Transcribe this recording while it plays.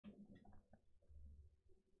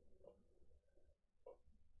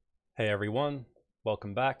Hey everyone,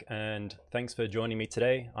 welcome back and thanks for joining me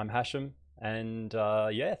today. I'm Hashim and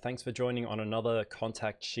yeah, thanks for joining on another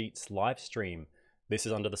Contact Sheets live stream. This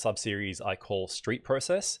is under the sub-series I call Street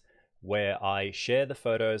Process, where I share the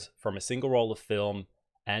photos from a single roll of film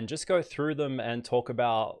and just go through them and talk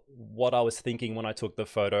about what I was thinking when I took the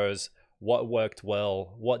photos, what worked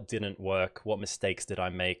well, what didn't work, what mistakes did I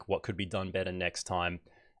make, what could be done better next time,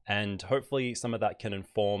 and hopefully some of that can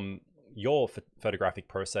inform your photographic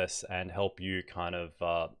process and help you kind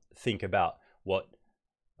of think about what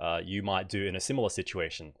you might do in a similar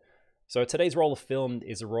situation. So today's roll of film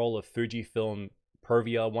is a roll of Fujifilm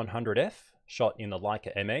Provia 100F shot in the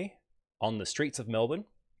Leica M-A on the streets of Melbourne.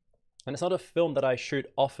 And it's not a film that I shoot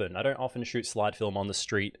often. I don't often shoot slide film on the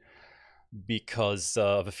street because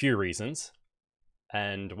of a few reasons.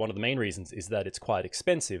 And one of the main reasons is that it's quite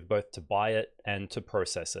expensive, both to buy it and to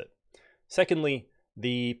process it. Secondly,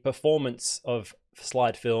 the performance of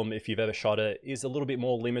slide film, if you've ever shot it, is a little bit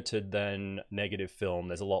more limited than negative film.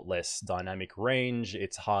 There's a lot less dynamic range.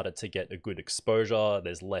 It's harder to get a good exposure.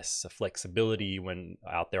 There's less flexibility when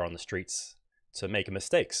out there on the streets to make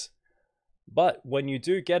mistakes. But when you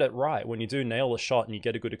do get it right, when you do nail a shot and you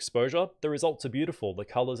get a good exposure, the results are beautiful. The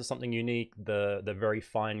colors are something unique, the very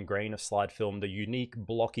fine grain of slide film, the unique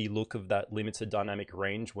blocky look of that limited dynamic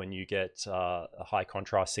range when you get high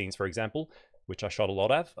contrast scenes, for example, which I shot a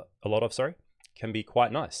lot of, can be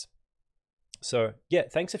quite nice. So yeah,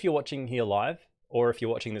 thanks if you're watching here live, or if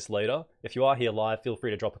you're watching this later. If you are here live, feel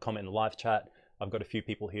free to drop a comment in the live chat. I've got a few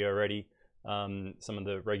people here already. Some of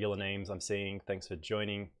the regular names I'm seeing, thanks for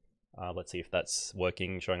joining. Let's see if that's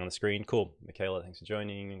working, showing on the screen. Cool. Michaela, thanks for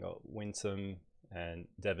joining. Got Winsome and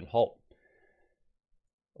Devin Holt.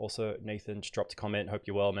 Also, Nathan just dropped a comment. Hope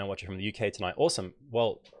you're well, man. Watching from the UK tonight. Awesome.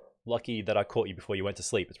 Well, lucky that I caught you before you went to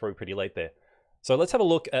sleep. It's probably pretty late there. So let's have a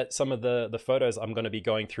look at some of the photos I'm going to be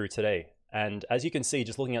going through today. And as you can see,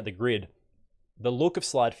 just looking at the grid, the look of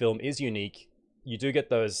slide film is unique. You do get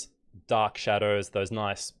those dark shadows, those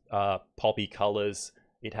nice poppy colors.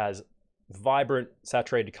 It has vibrant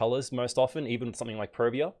saturated colors most often, even with something like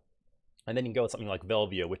Provia. And then you can go with something like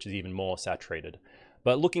Velvia, which is even more saturated.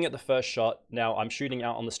 But looking at the first shot, now I'm shooting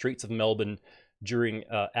out on the streets of Melbourne during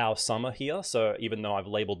our summer here. So even though I've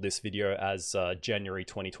labeled this video as January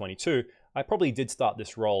 2022, I probably did start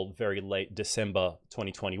this roll very late December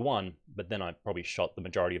 2021, but then I probably shot the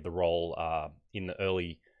majority of the roll in the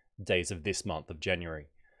early days of this month of January.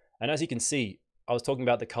 And as you can see, I was talking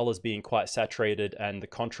about the colors being quite saturated and the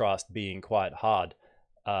contrast being quite hard.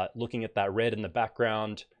 Looking at that red in the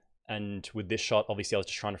background, and with this shot, obviously I was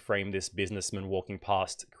just trying to frame this businessman walking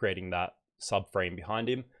past, creating that subframe behind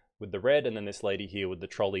him with the red, and then this lady here with the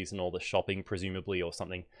trolleys and all the shopping, presumably, or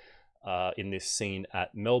something in this scene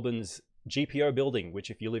at Melbourne's GPO building,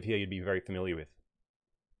 which if you live here, you'd be very familiar with.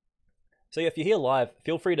 So yeah, if you're here live,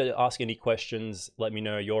 feel free to ask any questions. Let me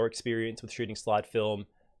know your experience with shooting slide film,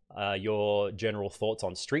 your general thoughts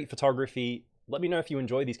on street photography. Let me know if you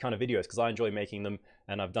enjoy these kind of videos, because I enjoy making them,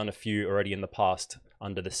 and I've done a few already in the past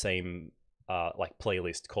under the same like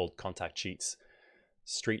playlist called Contact Sheets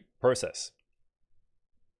Street Process.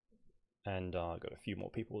 And I've got a few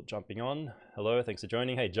more people jumping on. Hello, thanks for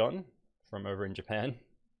joining. Hey, John from over in Japan.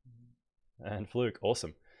 And Fluke,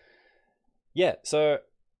 awesome. Yeah, so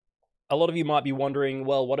a lot of you might be wondering,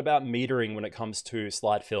 well, what about metering when it comes to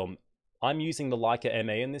slide film? I'm using the Leica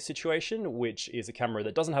M-A in this situation, which is a camera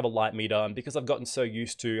that doesn't have a light meter. And because I've gotten so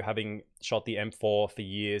used to having shot the M4 for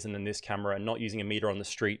years and then this camera and not using a meter on the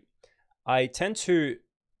street, I tend to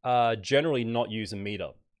generally not use a meter.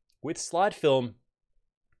 With slide film,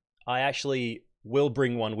 I actually will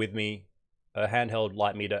bring one with me, a handheld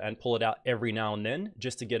light meter, and pull it out every now and then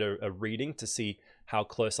just to get a reading to see how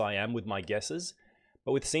close I am with my guesses.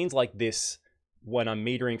 But with scenes like this, when I'm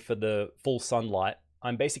metering for the full sunlight,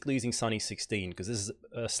 I'm basically using Sunny 16 because this is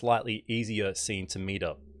a slightly easier scene to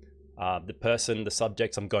meter. The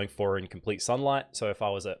subjects I'm going for are in complete sunlight. So if I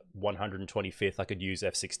was at 125th, I could use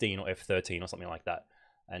f16 or f13 or something like that,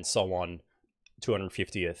 and so on,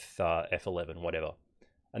 250th, f11, whatever.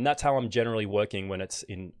 And that's how I'm generally working when it's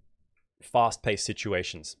in fast-paced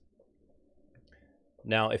situations.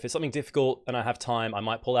 Now, if it's something difficult and I have time, I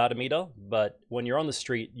might pull out a meter, but when you're on the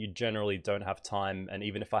street, you generally don't have time. And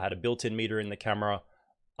even if I had a built-in meter in the camera,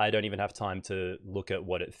 I don't even have time to look at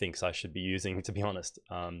what it thinks I should be using, to be honest.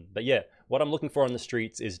 But yeah, what I'm looking for on the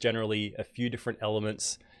streets is generally a few different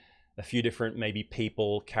elements, a few different maybe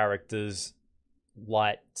people, characters,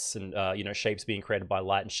 lights, and shapes being created by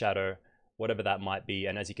light and shadow, whatever that might be.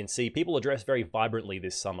 And as you can see, people are dressed very vibrantly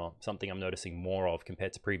this summer, something I'm noticing more of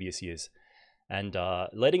compared to previous years. And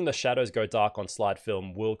letting the shadows go dark on slide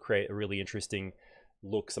film will create a really interesting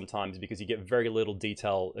look sometimes because you get very little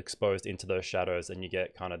detail exposed into those shadows and you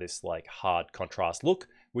get kind of this like hard contrast look,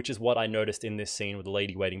 which is what I noticed in this scene with the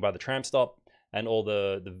lady waiting by the tram stop and all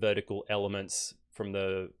the vertical elements from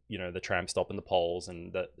the, you know, the tram stop and the poles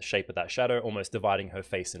and the shape of that shadow almost dividing her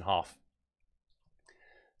face in half.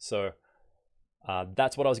 So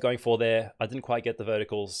that's what I was going for there. I didn't quite get the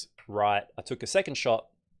verticals right. I took a second shot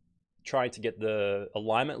trying to get the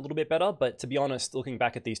alignment a little bit better, but to be honest, looking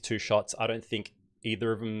back at these two shots, I don't think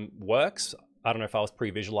either of them works. I don't know if I was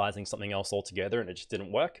pre-visualizing something else altogether and it just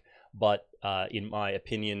didn't work, but in my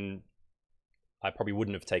opinion, I probably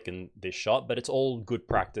wouldn't have taken this shot, but it's all good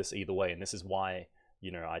practice either way. And this is why,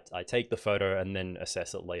 you know, I take the photo and then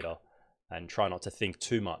assess it later and try not to think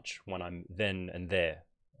too much when I'm then and there,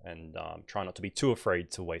 and try not to be too afraid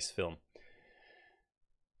to waste film.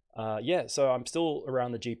 Yeah, so I'm still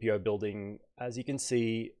around the GPO building. As you can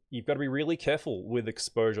see, you've got to be really careful with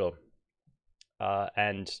exposure.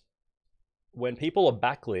 And when people are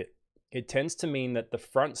backlit, it tends to mean that the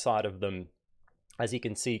front side of them, as you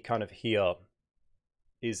can see kind of here,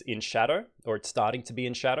 is in shadow, or it's starting to be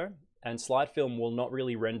in shadow. And slide film will not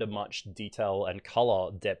really render much detail and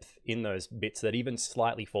color depth in those bits that even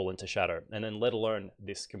slightly fall into shadow, and then let alone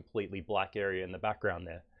this completely black area in the background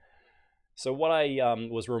there. So what I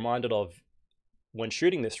was reminded of when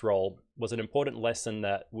shooting this roll was an important lesson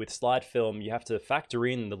that with slide film, you have to factor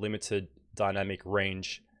in the limited dynamic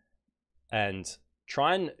range and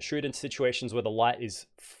try and shoot in situations where the light is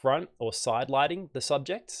front or side lighting the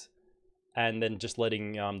subject, and then just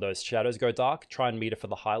letting those shadows go dark. Try and meter for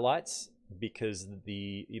the highlights, because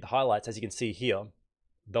the highlights, as you can see here,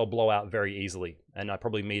 they'll blow out very easily. And I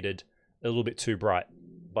probably metered a little bit too bright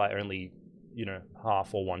by only, you know,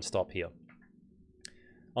 half or one stop here.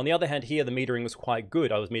 On the other hand, here, the metering was quite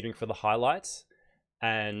good. I was metering for the highlights,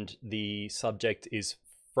 and the subject is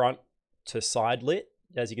front to side lit,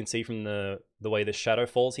 as you can see from the way the shadow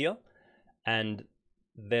falls here. And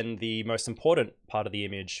then the most important part of the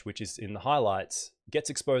image, which is in the highlights, gets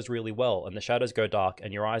exposed really well, and the shadows go dark,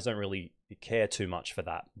 and your eyes don't really care too much for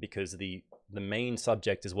that because the main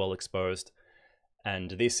subject is well exposed.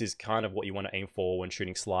 And this is kind of what you want to aim for when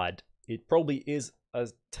shooting slide. It probably is a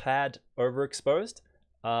tad overexposed.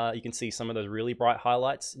 You can see some of those really bright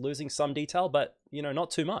highlights losing some detail, but you know,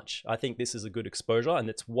 not too much. I think this is a good exposure, and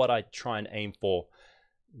it's what I try and aim for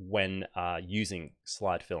when using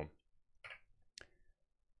slide film.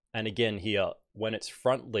 And again here, when it's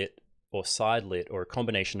front lit or side lit or a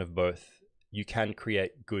combination of both, you can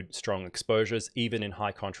create good, strong exposures, even in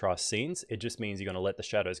high contrast scenes. It just means you're going to let the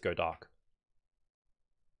shadows go dark.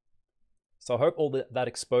 So I hope all that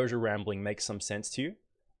exposure rambling makes some sense to you.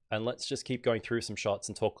 And let's just keep going through some shots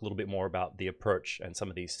and talk a little bit more about the approach and some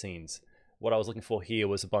of these scenes. What I was looking for here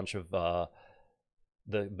was a bunch of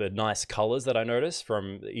the nice colors that I noticed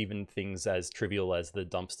from even things as trivial as the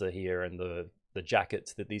dumpster here and the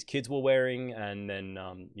jackets that these kids were wearing, and then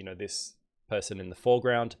you know, this person in the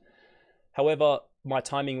foreground. However, my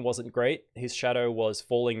timing wasn't great. His shadow was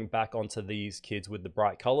falling back onto these kids with the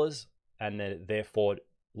bright colors, and then therefore,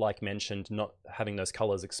 like mentioned, not having those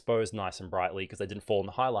colors exposed nice and brightly because they didn't fall in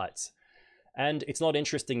the highlights. And it's not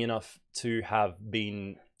interesting enough to have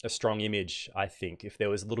been a strong image, I think. If there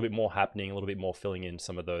was a little bit more happening, a little bit more filling in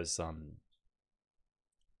some of those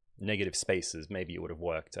negative spaces, maybe it would have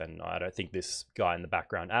worked. And I don't think this guy in the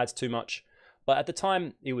background adds too much. But at the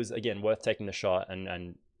time, it was, again, worth taking the shot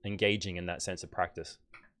and engaging in that sense of practice.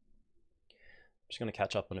 I'm just going to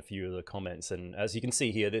catch up on a few of the comments. And as you can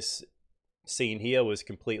see here, this scene here was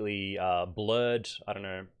completely blurred. I don't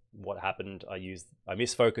know what happened. I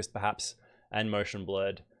misfocused perhaps, and motion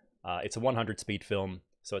blurred. It's a 100 speed film,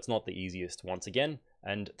 so it's not the easiest once again.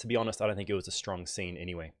 And to be honest, I don't think it was a strong scene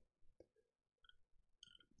anyway.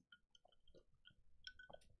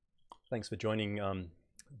 Thanks for joining,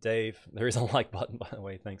 Dave. There is a like button, by the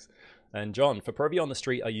way, thanks. And John, for Provia on the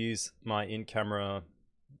street, I use my in-camera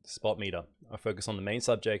spot meter. I focus on the main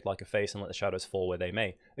subject like a face and let the shadows fall where they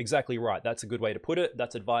may. Exactly right. That's a good way to put it.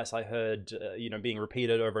 That's advice I heard, you know, being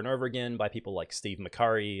repeated over and over again by people like Steve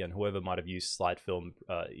McCurry and whoever might have used slide film,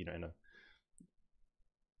 you know, in a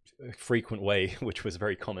frequent way, which was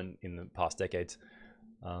very common in the past decades.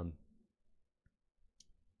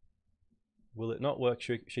 Will it not work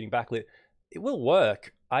shooting backlit? It will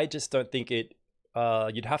work. I just don't think it,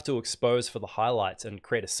 you'd have to expose for the highlights and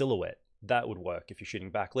create a silhouette. That would work if you're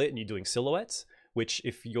shooting backlit and you're doing silhouettes, which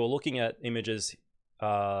if you're looking at images,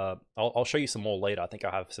 I'll show you some more later. I think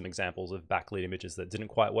I have some examples of backlit images that didn't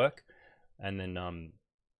quite work. And then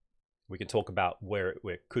we can talk about where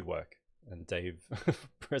it could work. And Dave,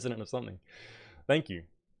 president of something. Thank you.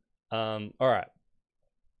 All right.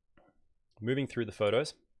 moving through the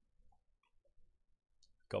photos.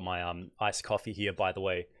 Got my iced coffee here, by the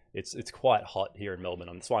way. It's quite hot here in Melbourne.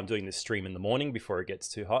 That's why I'm doing this stream in the morning before it gets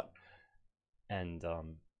too hot. And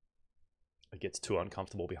it gets too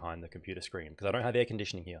uncomfortable behind the computer screen because I don't have air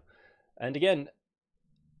conditioning here. And again,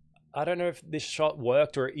 I don't know if this shot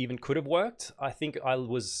worked or even could have worked. I think I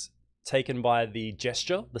was taken by the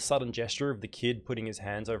gesture, the sudden gesture of the kid putting his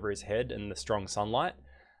hands over his head in the strong sunlight.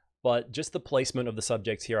 But just the placement of the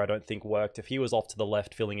subject here I don't think worked. If he was off to the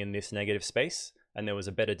left filling in this negative space and there was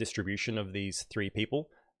a better distribution of these three people,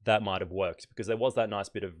 that might have worked because there was that nice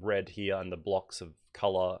bit of red here and the blocks of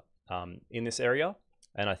color in this area.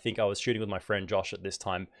 And I think I was shooting with my friend Josh at this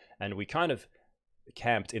time, and we kind of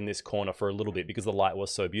camped in this corner for a little bit because the light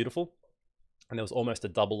was so beautiful. And there was almost a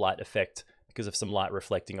double light effect because of some light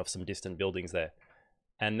reflecting off some distant buildings there.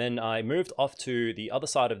 And then I moved off to the other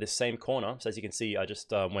side of this same corner. So as you can see, I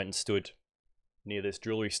just went and stood near this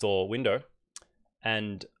jewelry store window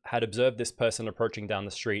and had observed this person approaching down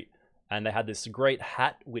the street. And they had this great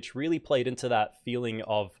hat, which really played into that feeling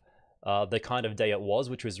of the kind of day it was,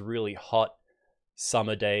 which was really hot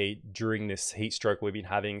summer day during this heat stroke we've been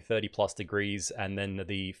having, 30+ degrees. And then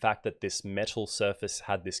the fact that this metal surface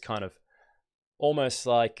had this kind of almost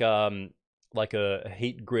like a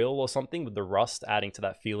heat grill or something, with the rust adding to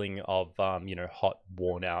that feeling of, you know, hot,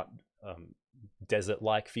 worn out,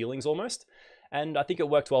 desert-like feelings almost. And I think it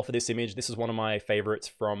worked well for this image. This is one of my favorites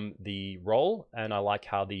from the roll. And I like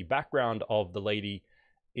how the background of the lady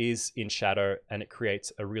is in shadow and it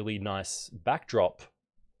creates a really nice backdrop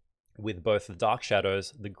with both the dark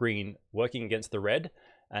shadows, the green working against the red.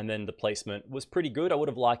 And then the placement was pretty good. I would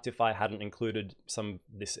have liked if I hadn't included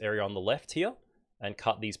this area on the left here and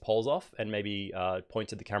cut these poles off and maybe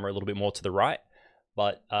pointed the camera a little bit more to the right.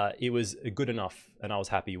 But it was good enough and I was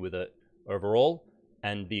happy with it overall.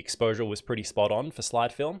 And the exposure was pretty spot on for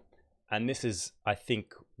slide film. And this is, I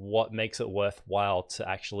think, what makes it worthwhile to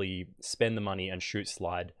actually spend the money and shoot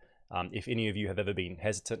slide. If any of you have ever been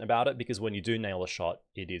hesitant about it, because when you do nail a shot,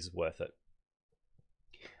 it is worth it.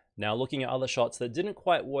 Now, looking at other shots that didn't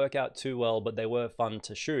quite work out too well, but they were fun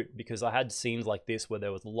to shoot because I had scenes like this where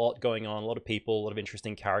there was a lot going on, a lot of people, a lot of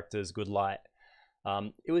interesting characters, good light.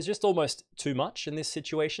 It was just almost too much in this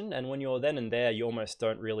situation. And when you're then and there, you almost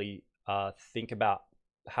don't really think about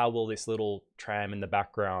how will this little tram in the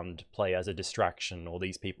background play as a distraction, or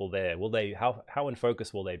these people there, will they, how in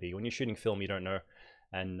focus will they be? When you're shooting film, you don't know.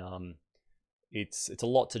 And it's a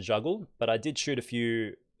lot to juggle, but I did shoot a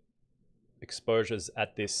few exposures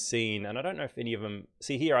at this scene, and I don't know if any of them,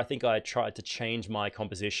 see here, I think I tried to change my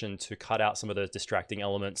composition to cut out some of those distracting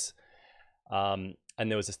elements. And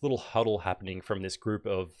there was this little huddle happening from this group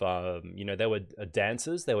of, you know, there were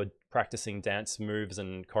dancers, they were practicing dance moves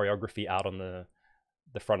and choreography out on the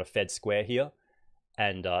front of Fed Square here.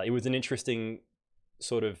 And it was an interesting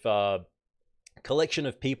sort of collection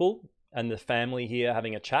of people and the family here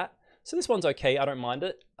having a chat. So this one's okay, I don't mind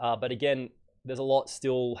it. But again, there's a lot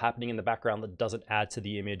still happening in the background that doesn't add to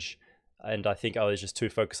the image. And I think I was just too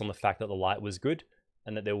focused on the fact that the light was good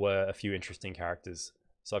and that there were a few interesting characters.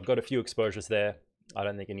 So I've got a few exposures there. I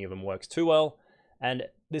don't think any of them works too well. And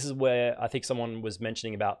this is where I think someone was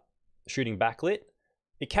mentioning about shooting backlit.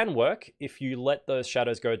 It can work if you let those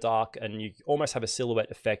shadows go dark and you almost have a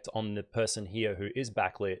silhouette effect on the person here who is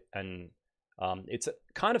backlit, and it's a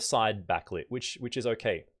kind of side backlit, which is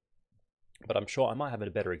okay. But I'm sure I might have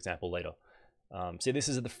a better example later. See, this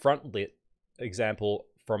is the front lit example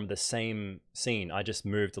from the same scene. I just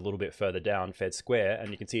moved a little bit further down Fed Square,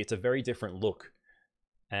 and you can see it's a very different look.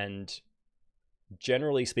 And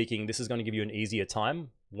generally speaking, this is going to give you an easier time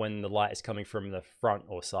when the light is coming from the front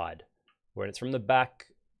or side. When it's from the back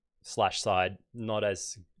 / side, not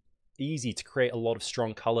as easy to create a lot of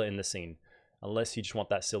strong color in the scene, unless you just want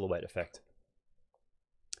that silhouette effect.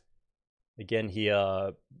 Again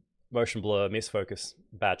here, motion blur, misfocus,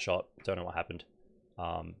 bad shot, don't know what happened.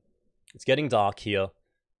 It's getting dark here.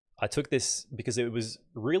 I took this because it was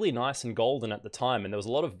really nice and golden at the time, and there was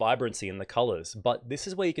a lot of vibrancy in the colors, but this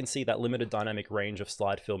is where you can see that limited dynamic range of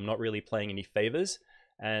slide film not really playing any favors.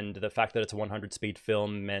 And the fact that it's a 100 speed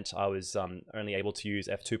film meant I was only able to use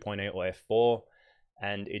f2.8 or f4,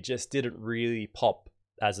 and it just didn't really pop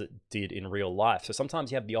as it did in real life. So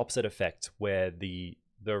sometimes you have the opposite effect where the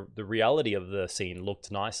reality of the scene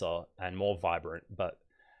looked nicer and more vibrant, but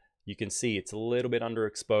you can see it's a little bit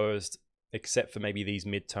underexposed, except for maybe these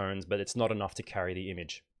mid-tones, but it's not enough to carry the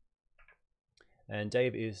image. And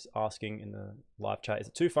Dave is asking in the live chat, is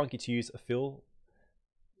it too funky to use a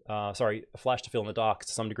flash to fill in the dark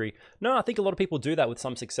to some degree? No, I think a lot of people do that with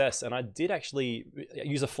some success, and I did actually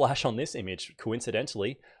use a flash on this image,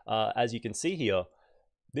 coincidentally. As you can see here,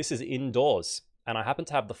 this is indoors, and I happen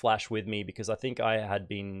to have the flash with me because I think I had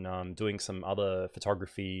been doing some other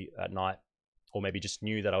photography at night, or maybe just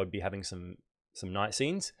knew that I would be having some night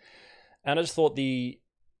scenes. And I just thought the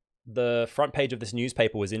front page of this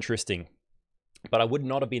newspaper was interesting, but I would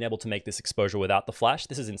not have been able to make this exposure without the flash.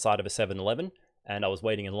 This is inside of a 7-Eleven, and I was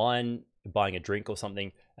waiting in line, buying a drink or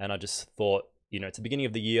something, and I just thought, you know, it's the beginning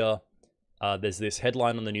of the year. There's this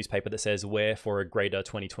headline on the newspaper that says, "Where for a greater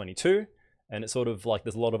 2022?" And it's sort of like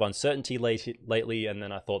there's a lot of uncertainty lately, and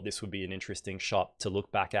then I thought this would be an interesting shot to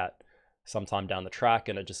look back at sometime down the track,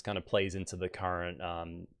 and it just kind of plays into the current,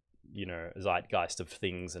 you know, zeitgeist of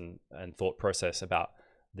things and thought process about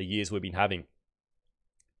the years we've been having.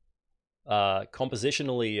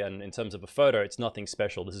 Compositionally and in terms of a photo, it's nothing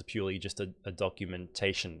special. This is purely just a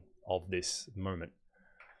documentation of this moment.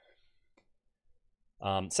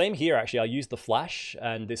 Same here, actually. I used the flash,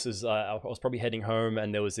 and this is I was probably heading home,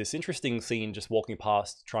 and there was this interesting scene just walking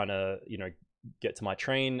past, trying to, you know, get to my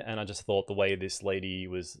train, and I just thought the way this lady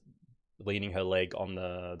was leaning her leg on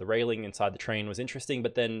the railing inside the train was interesting.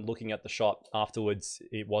 But then looking at the shot afterwards,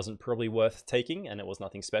 it wasn't probably worth taking, and it was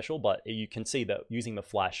nothing special. But you can see that using the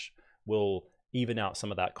flash will even out some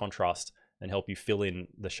of that contrast and help you fill in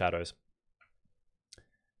the shadows.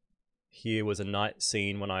 Here was a night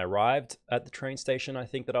scene when I arrived at the train station, I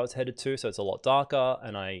think, that I was headed to. So it's a lot darker,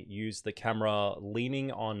 and I used the camera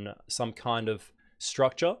leaning on some kind of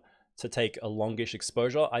structure to take a longish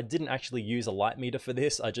exposure. I didn't actually use a light meter for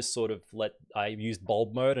this. I just sort of I used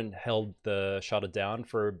bulb mode and held the shutter down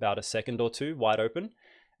for about a second or two, wide open.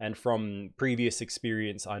 And from previous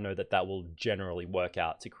experience, I know that that will generally work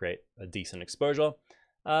out to create a decent exposure.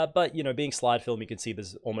 But, you know, being slide film, you can see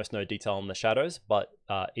there's almost no detail in the shadows, but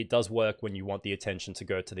it does work when you want the attention to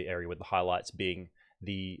go to the area with the highlights being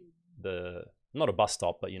the not a bus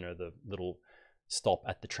stop, but, you know, the little stop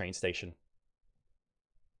at the train station.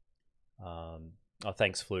 Oh,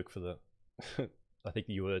 thanks, Fluke, for the, I think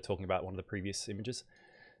you were talking about one of the previous images.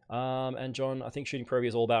 And John, I think shooting Provia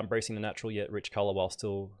is all about embracing the natural yet rich color while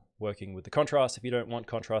still working with the contrast. If you don't want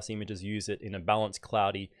contrast images, use it in a balanced,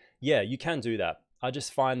 cloudy. Yeah, you can do that. I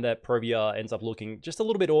just find that Provia ends up looking just a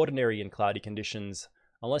little bit ordinary in cloudy conditions,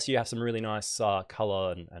 unless you have some really nice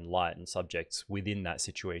color and light and subjects within that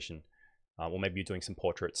situation. Or maybe you're doing some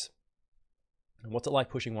portraits. And what's it like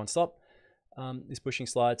pushing one stop? Is pushing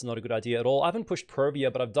slides not a good idea at all? I haven't pushed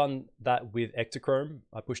Provia, but I've done that with Ektachrome.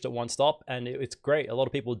 I pushed it one stop, and it's great. A lot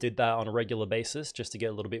of people did that on a regular basis just to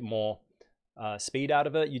get a little bit more speed out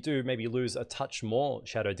of it. You do maybe lose a touch more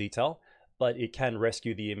shadow detail, but it can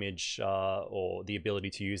rescue the image or the ability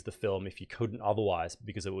to use the film if you couldn't otherwise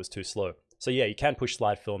because it was too slow. So yeah, you can push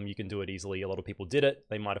slide film. You can do it easily. A lot of people did it.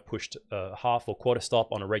 They might have pushed a half or quarter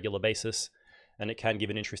stop on a regular basis, and it can give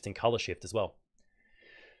an interesting color shift as well.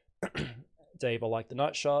 Dave, I like the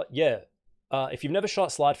night shot. Yeah, if you've never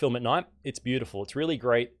shot slide film at night, it's beautiful. It's really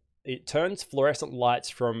great. It turns fluorescent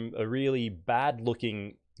lights from a really bad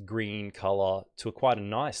looking green color to a quite a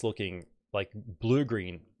nice looking like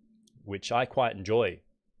blue-green, which I quite enjoy.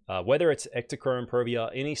 Whether it's Ektachrome,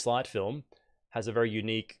 Provia, any slide film has a very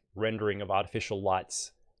unique rendering of artificial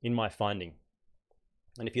lights in my finding.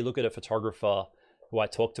 And if you look at a photographer who I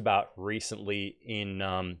talked about recently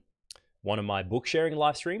in one of my book sharing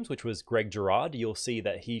live streams, which was Greg Girard, you'll see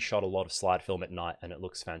that he shot a lot of slide film at night and it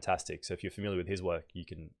looks fantastic. So if you're familiar with his work, you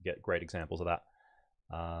can get great examples of that.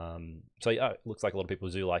 So yeah, it looks like a lot of people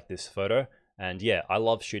do like this photo. And yeah, I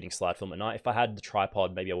love shooting slide film at night. If I had the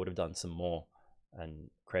tripod, maybe I would have done some more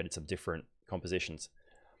and created some different compositions.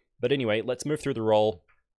 But anyway, let's move through the roll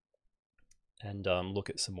and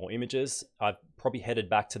look at some more images. I've probably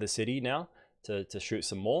headed back to the city now to shoot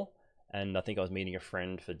some more. And I think I was meeting a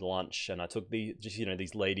friend for lunch, and I took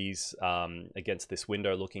these ladies against this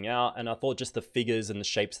window looking out, and I thought just the figures and the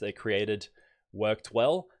shapes they created worked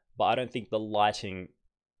well, but I don't think the lighting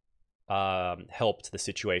helped the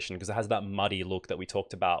situation because it has that muddy look that we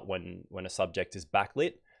talked about when a subject is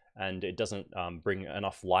backlit, and it doesn't bring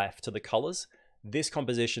enough life to the colors. This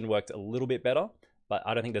composition worked a little bit better, but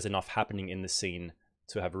I don't think there's enough happening in the scene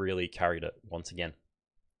to have really carried it once again.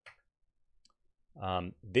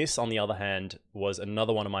 This, on the other hand, was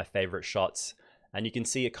another one of my favorite shots, and you can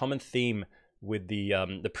see a common theme with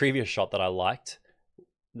the previous shot that I liked.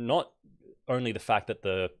 Not only the fact that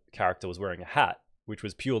the character was wearing a hat, which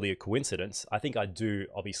was purely a coincidence. I think I do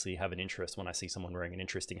obviously have an interest when I see someone wearing an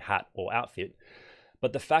interesting hat or outfit,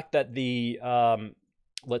 but the fact that the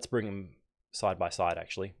let's bring them side by side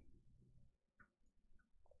actually.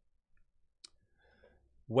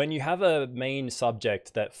 When you have a main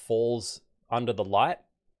subject that falls under the light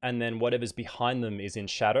and then whatever's behind them is in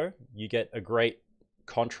shadow, you get a great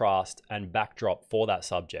contrast and backdrop for that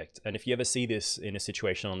subject. And if you ever see this in a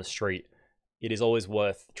situation on the street, it is always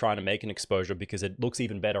worth trying to make an exposure because it looks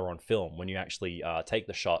even better on film when you actually take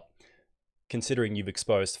the shot, considering you've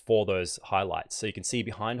exposed for those highlights. So you can see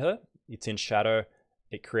behind her, it's in shadow.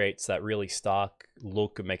 It creates that really stark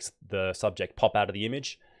look. It makes the subject pop out of the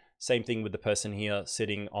image. Same thing with the person here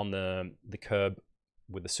sitting on the curb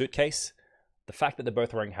with the suitcase. The fact that they're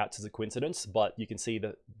both wearing hats is a coincidence, but you can see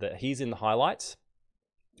that he's in the highlights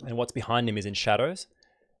and what's behind him is in shadows,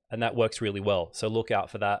 and that works really well. So look out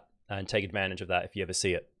for that and take advantage of that if you ever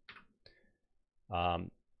see it.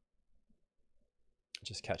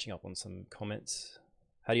 Just catching up on some comments.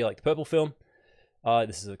 How do you like the purple film?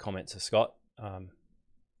 This is a comment to Scott.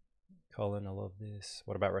 Colin, I love this.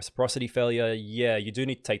 What about reciprocity failure? Yeah, you do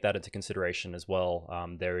need to take that into consideration as well.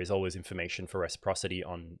 There is always information for reciprocity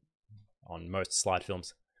on most slide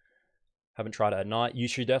films. Haven't tried it at night. You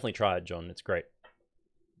should definitely try it, John. It's great.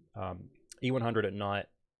 E100 at night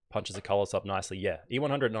punches the colors up nicely. Yeah,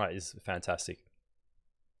 E100 at night is fantastic.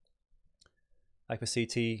 Like for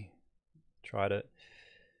CT, tried it.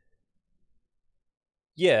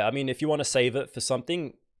 Yeah, I mean, if you want to save it for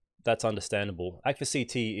something, that's understandable. Agfa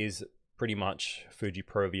CT is pretty much Fuji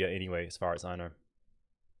Provia anyway, as far as I know.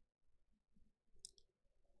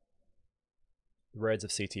 The reds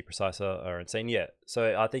of CT Precisa are insane. Yeah,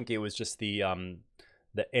 so I think it was just the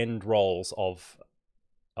end rolls of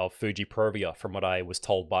Fuji Provia, from what I was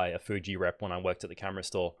told by a Fuji rep when I worked at the camera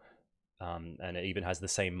store, and it even has the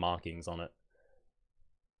same markings on it.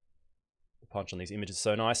 The punch on these images is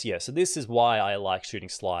so nice. Yeah, so this is why I like shooting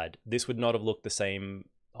slide. This would not have looked the same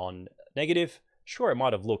on negative. Sure, it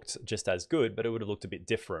might have looked just as good, but it would have looked a bit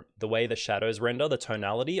different. The way the shadows render, the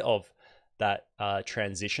tonality of that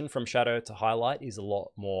transition from shadow to highlight is a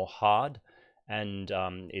lot more hard, and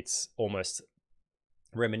it's almost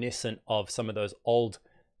reminiscent of some of those old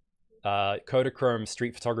Kodachrome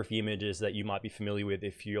street photography images that you might be familiar with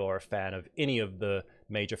if you're a fan of any of the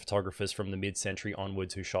major photographers from the mid-century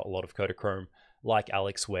onwards who shot a lot of Kodachrome, like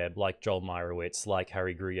Alex Webb, like Joel Meyerowitz, like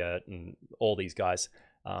Harry Gruyaert, and all these guys,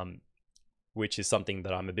 which is something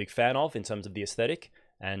that I'm a big fan of in terms of the aesthetic.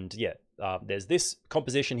 And yeah, there's this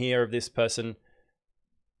composition here of this person.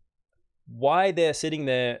 Why they're sitting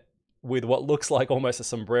there with what looks like almost a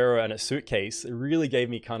sombrero and a suitcase, it really gave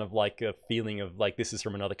me kind of like a feeling of like this is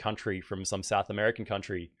from another country, from some South American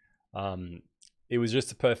country. It was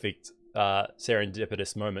just a perfect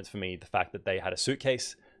serendipitous moment for me, the fact that they had a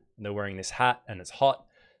suitcase and they're wearing this hat and it's hot.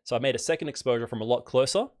 So I made a second exposure from a lot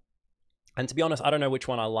closer. And to be honest, I don't know which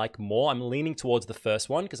one I like more. I'm leaning towards the first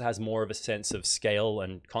one because it has more of a sense of scale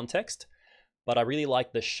and context. But I really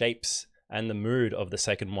like the shapes and the mood of the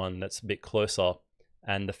second one that's a bit closer.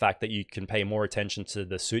 And the fact that you can pay more attention to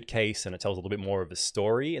the suitcase and it tells a little bit more of a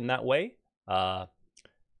story in that way.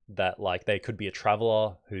 That like they could be a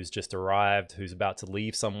traveler who's just arrived, who's about to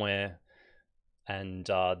leave somewhere. And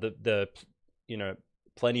the you know,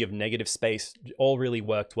 plenty of negative space all really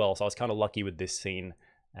worked well. So I was kind of lucky with this scene,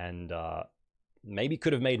 and maybe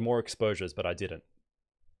could have made more exposures, but I didn't.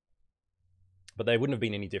 But they wouldn't have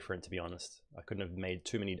been any different, to be honest. I couldn't have made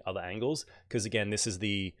too many other angles because again, this is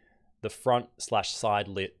the front / side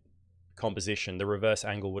lit composition. The reverse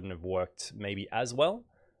angle wouldn't have worked maybe as well.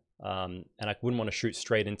 And I wouldn't want to shoot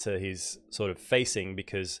straight into his sort of facing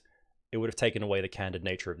because it would have taken away the candid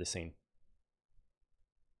nature of the scene.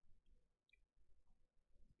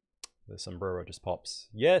 The sombrero just pops.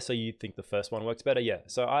 Yeah, so you think the first one works better? Yeah,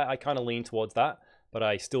 so I kind of lean towards that, but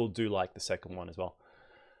I still do like the second one as well.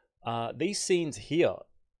 These scenes here,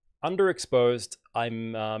 underexposed,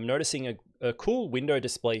 I'm noticing a cool window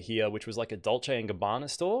display here, which was like a Dolce & Gabbana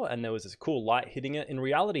store, and there was this cool light hitting it. In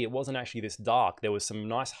reality, it wasn't actually this dark. There was some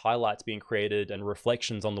nice highlights being created and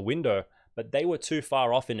reflections on the window, but they were too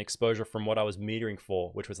far off in exposure from what I was metering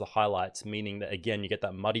for, which was the highlights, meaning that, again, you get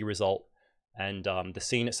that muddy result, and the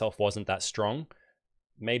scene itself wasn't that strong.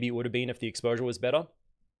 Maybe it would have been if the exposure was better,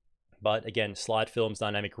 but again, slide film's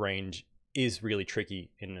dynamic range is really tricky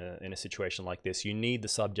in a situation like this. You need the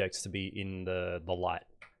subjects to be in the light.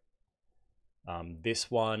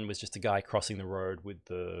 This one was just a guy crossing the road with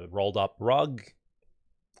the rolled up rug.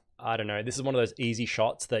 I don't know. This is one of those easy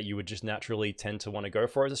shots that you would just naturally tend to want to go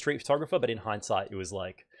for as a street photographer, but in hindsight, it was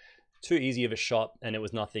like too easy of a shot and it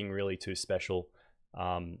was nothing really too special.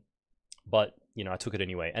 But, you know, I took it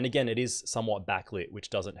anyway. And again, it is somewhat backlit,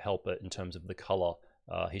 which doesn't help it in terms of the color.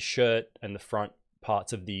 His shirt and the front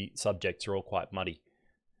parts of the subjects are all quite muddy.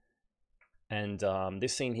 And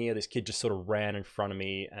this scene here, this kid just sort of ran in front of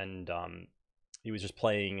me, and he was just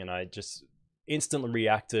playing, and I just instantly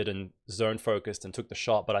reacted and zone focused and took the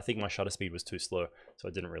shot, but I think my shutter speed was too slow, so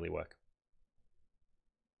it didn't really work.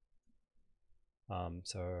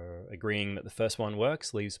 So agreeing that the first one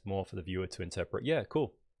works leaves more for the viewer to interpret. Yeah,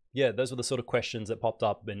 cool. Yeah, those were the sort of questions that popped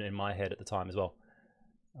up in my head at the time as well.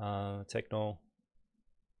 Technol.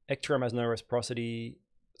 Ectrum has no reciprocity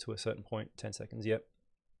to a certain point, 10 seconds, yep.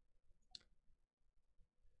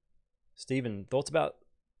 Stephen, thoughts about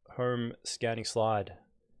home scanning slide?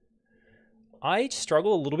 I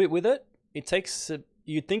struggle a little bit with it. It takes,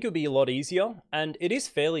 you'd think it would be a lot easier, and it is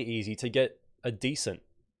fairly easy to get a decent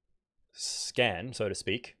scan, so to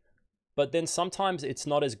speak. But then sometimes it's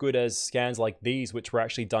not as good as scans like these, which were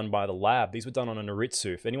actually done by the lab. These were done on a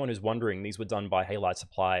Noritsu. If anyone who's wondering, these were done by Halide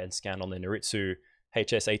Supply and scanned on the Noritsu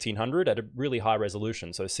HS 1800 at a really high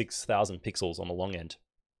resolution, so 6,000 pixels on the long end.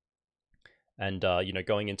 And you know,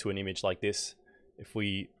 going into an image like this, if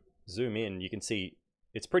we zoom in, you can see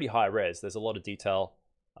it's pretty high res. There's a lot of detail.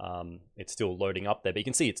 It's still loading up there, but you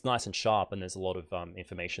can see it's nice and sharp, and there's a lot of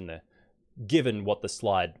information there, given what the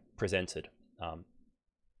slide presented.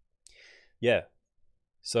 Yeah,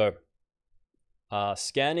 so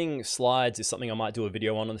scanning slides is something I might do a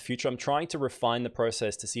video on in the future. I'm trying to refine the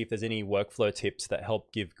process to see if there's any workflow tips that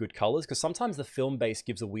help give good colors, because sometimes the film base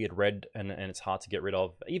gives a weird red and it's hard to get rid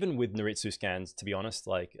of. Even with Noritsu scans, to be honest,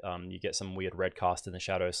 like you get some weird red cast in the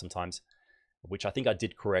shadows sometimes, which I think I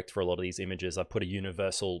did correct for a lot of these images. I put a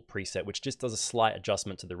universal preset, which just does a slight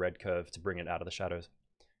adjustment to the red curve to bring it out of the shadows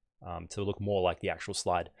to look more like the actual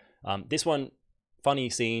slide. This one,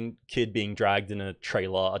 funny scene, kid being dragged in a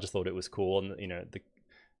trailer. I just thought it was cool, and you know,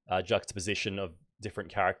 the juxtaposition of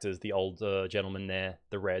different characters, the old gentleman there,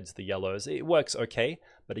 the reds, the yellows, it works okay,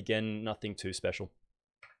 but again, nothing too special.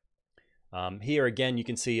 Here again, you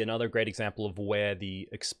can see another great example of where the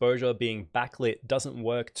exposure being backlit doesn't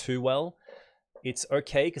work too well. It's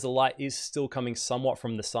okay because the light is still coming somewhat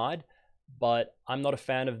from the side, but I'm not a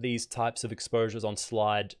fan of these types of exposures on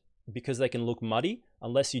slide because they can look muddy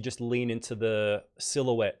unless you just lean into the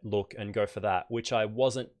silhouette look and go for that, which I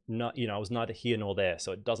wasn't, you know, I was neither here nor there,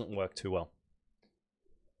 so it doesn't work too well.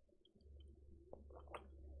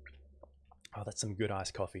 Oh, that's some good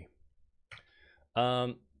iced coffee.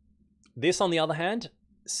 This, on the other hand,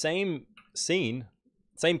 same scene,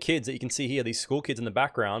 same kids that you can see here, these school kids in the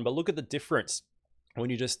background, but look at the difference when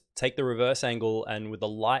you just take the reverse angle and with the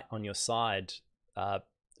light on your side,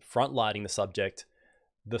 front lighting the subject,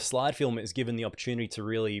 the slide film is given the opportunity to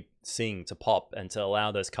really sing, to pop, and to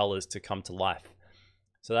allow those colors to come to life.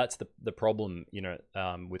 So that's the problem, you know,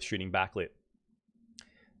 with shooting backlit.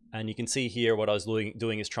 And you can see here what I was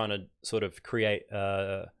doing is trying to sort of create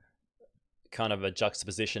kind of a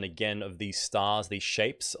juxtaposition again of these stars, these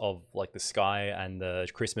shapes of like the sky and the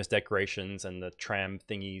Christmas decorations and the tram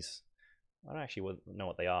thingies. I don't actually know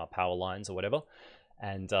what they are, power lines or whatever.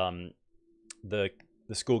 And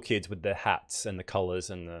the school kids with their hats and the colors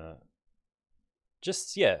and the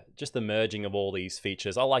just the merging of all these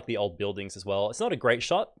features. I like the old buildings as well. It's not a great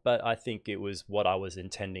shot, but I think it was what I was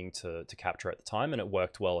intending to capture at the time, and it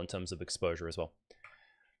worked well in terms of exposure as well.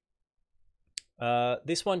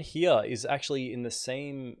 This one here is actually in the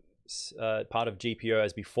same part of GPO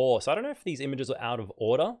as before, so I don't know if these images are out of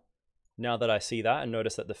order now that I see that and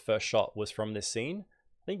notice that the first shot was from this scene.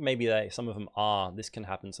 I think maybe some of them are. This can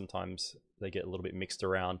happen sometimes. They get a little bit mixed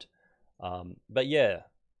around. But yeah,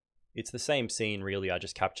 it's the same scene really. I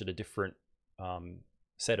just captured a different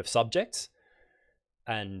set of subjects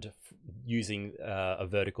and using a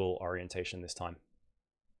vertical orientation this time,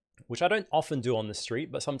 which I don't often do on the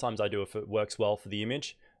street, but sometimes I do if it works well for the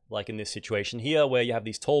image. Like in this situation here, where you have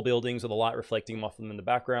these tall buildings with the light reflecting off them in the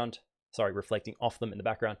background. Sorry, reflecting off them in the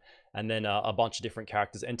background. And then a bunch of different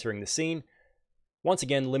characters entering the scene. Once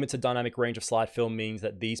again, limited dynamic range of slide film means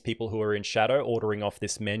that these people who are in shadow ordering off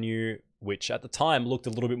this menu, which at the time looked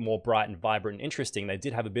a little bit more bright and vibrant and interesting, they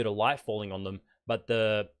did have a bit of light falling on them, but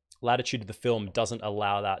the latitude of the film doesn't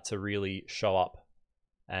allow that to really show up.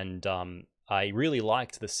 And I really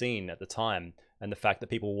liked the scene at the time and the fact that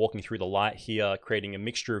people were walking through the light here, creating a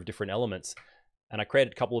mixture of different elements. And I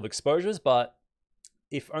created a couple of exposures, but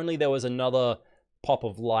if only there was another pop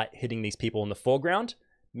of light hitting these people in the foreground,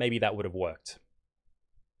 maybe that would have worked.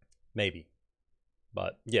 Maybe.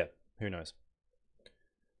 But yeah, who knows?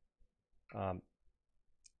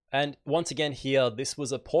 And once again here, this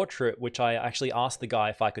was a portrait which I actually asked the guy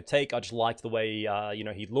if I could take. I just liked the way you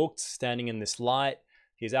know, he looked standing in this light,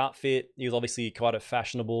 his outfit. He was obviously quite a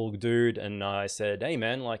fashionable dude, and I said, hey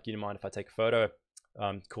man, like, you mind if I take a photo?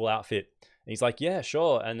 Cool outfit. And he's like, yeah,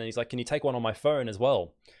 sure. And then he's like, can you take one on my phone as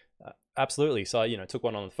well? Absolutely. So I took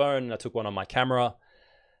one on the phone, I took one on my camera,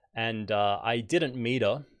 and I didn't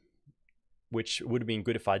meter, which would have been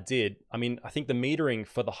good if I did. I mean, I think the metering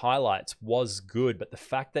for the highlights was good, but the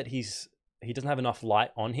fact that he doesn't have enough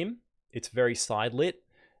light on him, it's very side lit,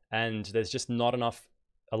 and there's just not enough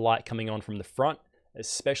light coming on from the front,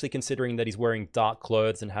 especially considering that he's wearing dark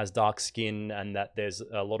clothes and has dark skin, and that there's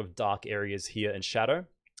a lot of dark areas here in shadow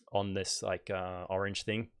on this like orange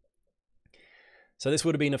thing. So this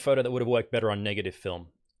would have been a photo that would have worked better on negative film,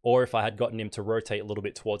 or if I had gotten him to rotate a little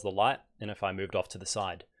bit towards the light, and if I moved off to the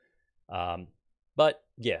side. But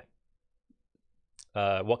yeah,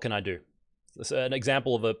 what can I do? It's an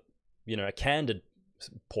example of a candid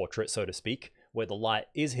portrait, so to speak, where the light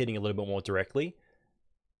is hitting a little bit more directly.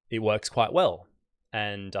 It works quite well.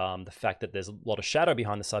 And the fact that there's a lot of shadow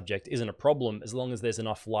behind the subject isn't a problem as long as there's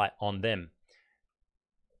enough light on them.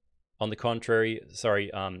 On the contrary,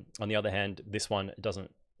 on the other hand, this one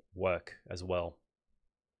doesn't work as well.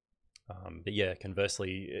 But yeah,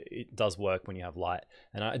 conversely, it does work when you have light.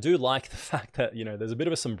 And I do like the fact that, there's a bit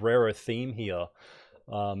of a sombrero theme here,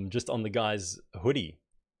 just on the guy's hoodie,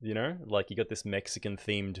 like you got this Mexican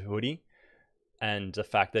themed hoodie, and the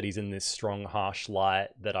fact that he's in this strong, harsh light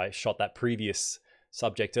that I shot that previous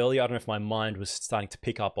subject earlier. I don't know if my mind was starting to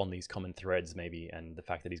pick up on these common threads maybe, and the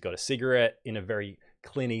fact that he's got a cigarette in a very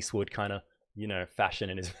Clint Eastwood kind of, fashion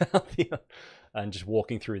in his mouth here, and just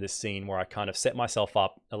walking through this scene where I kind of set myself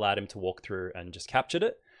up, allowed him to walk through and just captured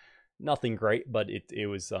it. Nothing great, but it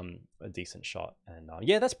was a decent shot. And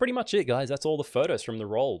yeah, that's pretty much it, guys. That's all the photos from the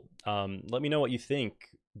roll. Let me know what you think.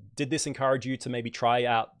 Did this encourage you to maybe try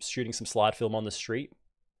out shooting some slide film on the street?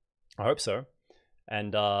 I hope so.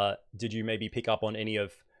 And did you maybe pick up on any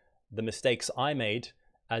of the mistakes I made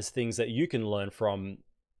as things that you can learn from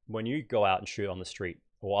when you go out and shoot on the street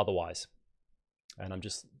or otherwise? And I'm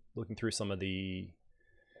just looking through some of the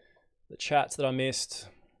chats that I missed.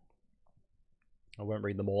 I won't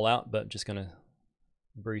read them all out, but just gonna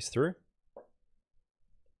breeze through.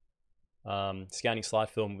 Scanning slide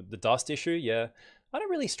film with the dust issue. Yeah, I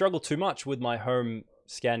don't really struggle too much with my home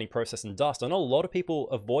scanning process and dust. I know a lot of people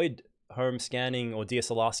avoid home scanning or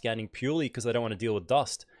DSLR scanning purely because they don't want to deal with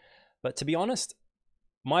dust. But to be honest,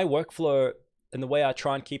 my workflow and the way I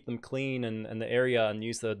try and keep them clean and the area and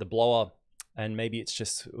use the blower, and maybe it's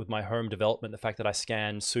just with my home development, the fact that I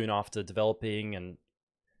scan soon after developing and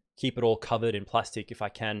keep it all covered in plastic if I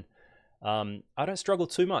can. I don't struggle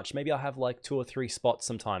too much. Maybe I have like 2 or 3 spots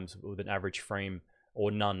sometimes with an average frame,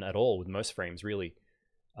 or none at all with most frames really,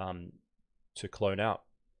 to clone out.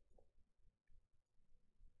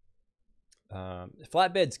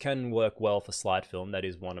 Flatbeds can work well for slide film. That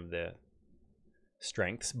is one of their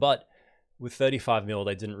strengths, but with 35mm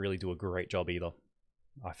they didn't really do a great job either.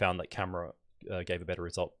 I found that camera gave a better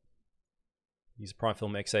result. Use prime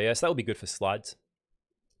film XAS, that would be good for slides.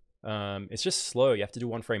 It's just slow. You have to do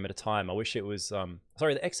 1 frame at a time. I wish it was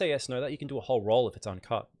sorry, the XAS, no, that you can do a whole roll if it's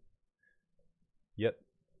uncut. Yep,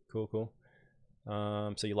 cool.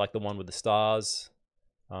 So you like the one with the stars.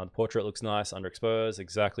 The portrait looks nice, underexposed,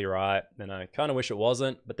 exactly right. And I kind of wish it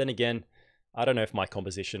wasn't, but then again, I don't know if my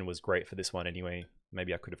composition was great for this one anyway.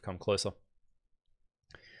 Maybe I could have come closer.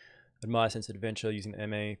 Admire Sense Adventure using the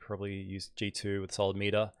M-A, probably use G2 with solid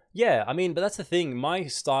meter. Yeah, I mean, but that's the thing. My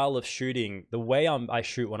style of shooting, the way I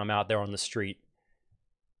shoot when I'm out there on the street,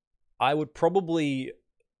 I would probably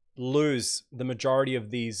lose the majority of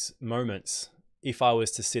these moments if I was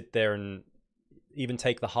to sit there and even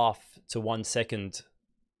take the half to 1 second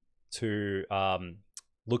to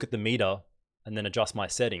look at the meter and then adjust my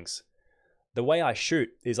settings. The way I shoot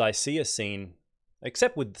is I see a scene,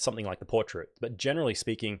 except with something like the portrait, but generally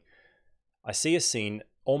speaking, I see a scene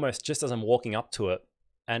almost just as I'm walking up to it.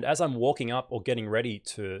 And as I'm walking up or getting ready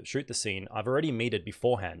to shoot the scene, I've already metered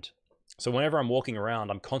beforehand. So whenever I'm walking around,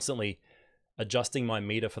 I'm constantly adjusting my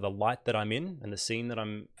meter for the light that I'm in and the scene that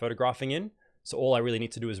I'm photographing in. So all I really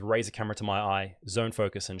need to do is raise the camera to my eye, zone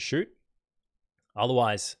focus, and shoot.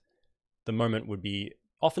 Otherwise, the moment would be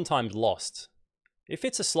oftentimes lost. If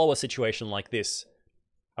it's a slower situation like this,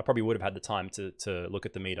 I probably would have had the time to look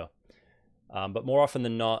at the meter. But more often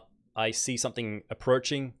than not, I see something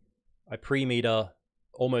approaching, I pre-meter,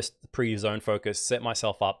 almost pre-zone focus, set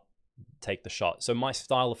myself up, take the shot. So my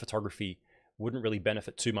style of photography wouldn't really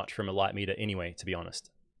benefit too much from a light meter anyway, to be honest.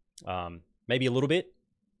 Maybe a little bit,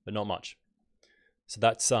 but not much. So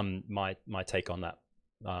that's my take on that.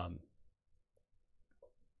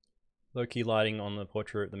 Low-key lighting on the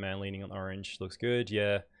portrait, the man leaning on orange looks good.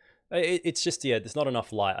 Yeah, it's just, yeah, there's not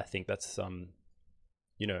enough light. I think that's,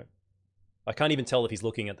 you know, I can't even tell if he's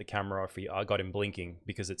looking at the camera or if I got him blinking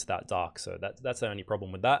because it's that dark. So that's the only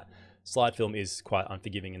problem with that. Slide film is quite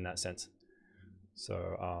unforgiving in that sense.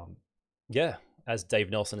 So yeah, as Dave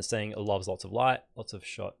Nelson is saying, it loves lots of light, lots of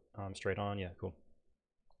shot straight on. Yeah, cool.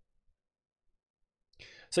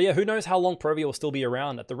 So yeah, who knows how long Provia will still be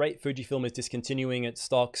around. At the rate Fujifilm is discontinuing its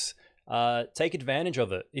stocks, take advantage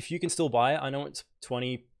of it. If you can still buy it, I know it's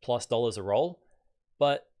 $20+ a roll,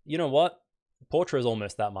 but you know what? Portrait is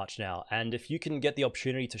almost that much now. And if you can get the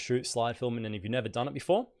opportunity to shoot slide film, and if you've never done it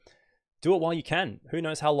before, do it while you can. Who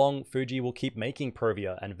knows how long Fuji will keep making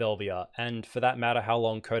Provia and Velvia, and for that matter, how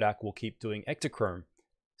long Kodak will keep doing Ektachrome.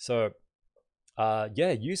 So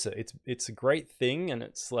yeah, use it. It's a great thing, and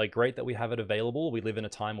it's like great that we have it available. We live in a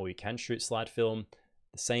time where we can shoot slide film,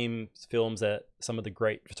 the same films that some of the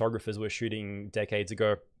great photographers were shooting decades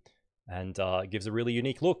ago, and it gives a really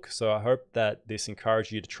unique look. So I hope that this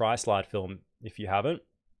encouraged you to try slide film if you haven't.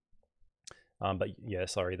 But yeah,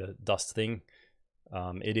 sorry, the dust thing.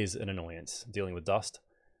 It is an annoyance dealing with dust.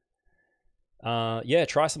 Yeah,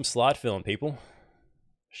 try some slide film, people.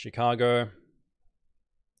 Chicago.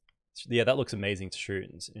 Yeah, that looks amazing to shoot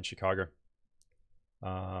in Chicago.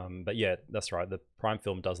 But yeah, that's right. The prime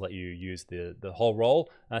film does let you use the whole roll.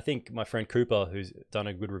 And I think my friend Cooper, who's done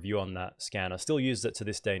a good review on that scanner, still uses it to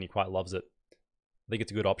this day, and he quite loves it. I think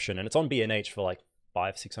it's a good option, and it's on B&H for like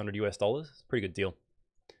 $500-600 US. It's a pretty good deal.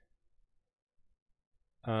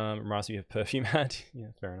 Reminds me of perfume ad. Yeah,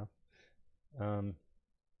 fair enough.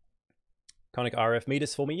 Conic RF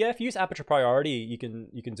meters for me. Yeah, if you use aperture priority, you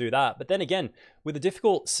can do that. But then again, with a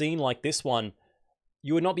difficult scene like this one,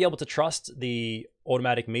 you would not be able to trust the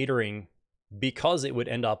automatic metering because it would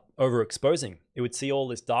end up overexposing. It would see all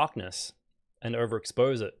this darkness and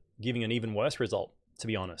overexpose it, giving an even worse result, to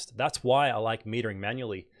be honest. That's why I like metering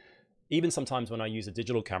manually. Even sometimes when I use a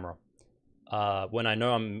digital camera, when I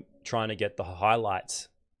know I'm trying to get the highlights,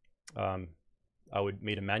 I would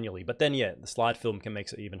meter manually. But then yeah, the slide film can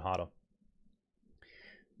make it even harder.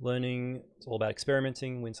 Learning, it's all about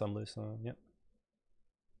experimenting, win some, lose some. Yep.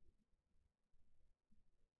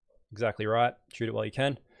 Exactly right. Shoot it while you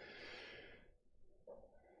can.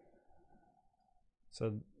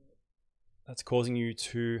 So that's causing you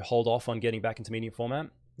to hold off on getting back into medium format.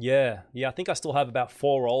 Yeah, I think I still have about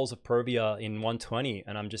 4 rolls of Provia in 120,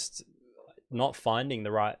 and I'm just not finding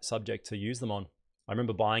the right subject to use them on. I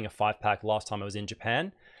remember buying a 5-pack last time I was in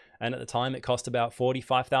Japan, and at the time it cost about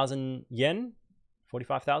 45,000 yen,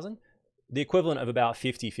 45,000, the equivalent of about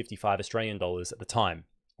 55 Australian dollars at the time,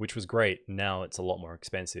 which was great. Now it's a lot more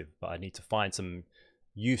expensive, but I need to find some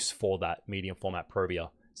use for that medium format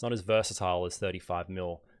Provia. It's not as versatile as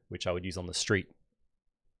 35mm, which I would use on the street.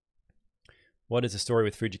 What is the story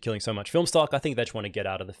with Fuji killing so much film stock? I think they just want to get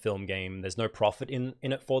out of the film game. There's no profit in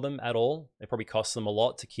it for them at all. It probably costs them a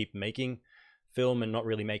lot to keep making film and not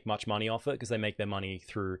really make much money off it, because they make their money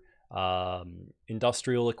through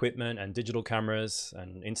industrial equipment and digital cameras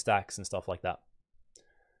and Instax and stuff like that.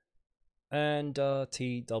 And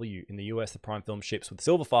TW, in the US, the prime film ships with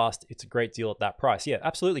Silverfast. It's a great deal at that price. Yeah,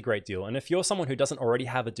 absolutely great deal. And if you're someone who doesn't already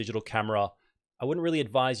have a digital camera, I wouldn't really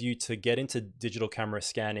advise you to get into digital camera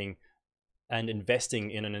scanning and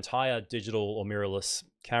investing in an entire digital or mirrorless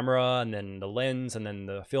camera, and then the lens, and then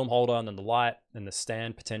the film holder, and then the light, and the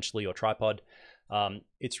stand potentially, or tripod.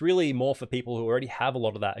 It's really more for people who already have a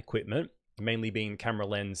lot of that equipment, mainly being camera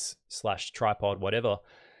lens / tripod, whatever,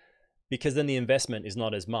 because then the investment is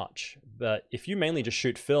not as much. But if you mainly just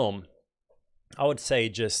shoot film, I would say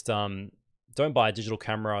just don't buy a digital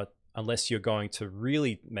camera unless you're going to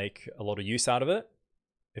really make a lot of use out of it.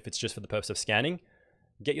 If it's just for the purpose of scanning,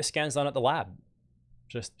 get your scans done at the lab.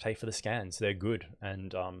 Just pay for the scans. They're good,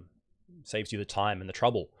 and saves you the time and the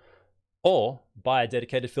trouble. Or buy a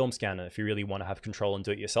dedicated film scanner if you really want to have control and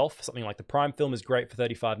do it yourself. Something like the prime film is great for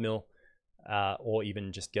 35mm, or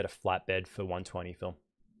even just get a flatbed for 120 film.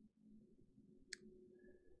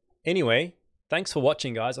 Anyway, thanks for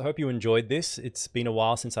watching, guys. I hope you enjoyed this. It's been a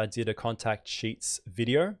while since I did a contact sheets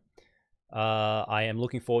video. I am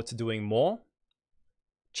looking forward to doing more.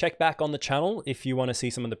 Check back on the channel if you want to see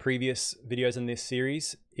some of the previous videos in this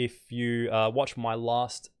series. If you watch my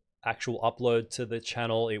last actual upload to the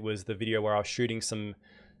channel, it was the video where I was shooting some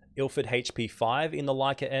Ilford HP5 in the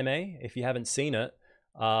Leica M-A. If you haven't seen it,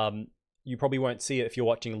 you probably won't see it if you're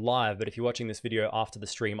watching live, but if you're watching this video after the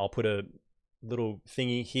stream, I'll put a little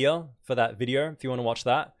thingy here for that video if you want to watch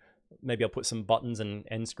that. Maybe I'll put some buttons and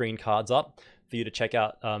end screen cards up for you to check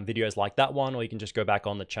out videos like that one, or you can just go back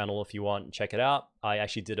on the channel if you want and check it out. I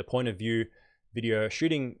actually did a point of view video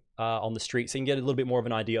shooting on the street, so you can get a little bit more of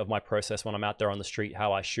an idea of my process when I'm out there on the street,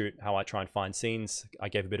 how I shoot, how I try and find scenes. I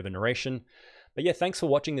gave a bit of a narration. But yeah, thanks for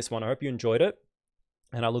watching this one. I hope you enjoyed it,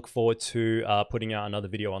 and I look forward to putting out another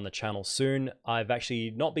video on the channel soon. I've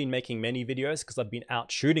actually not been making many videos because I've been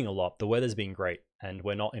out shooting a lot. The weather's been great and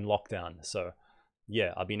we're not in lockdown, so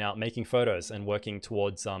yeah, I've been out making photos and working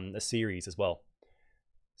towards a series as well.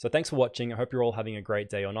 So thanks for watching. I hope you're all having a great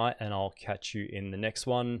day or night, and I'll catch you in the next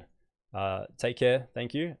one. Take care,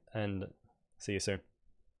 thank you, and see you soon.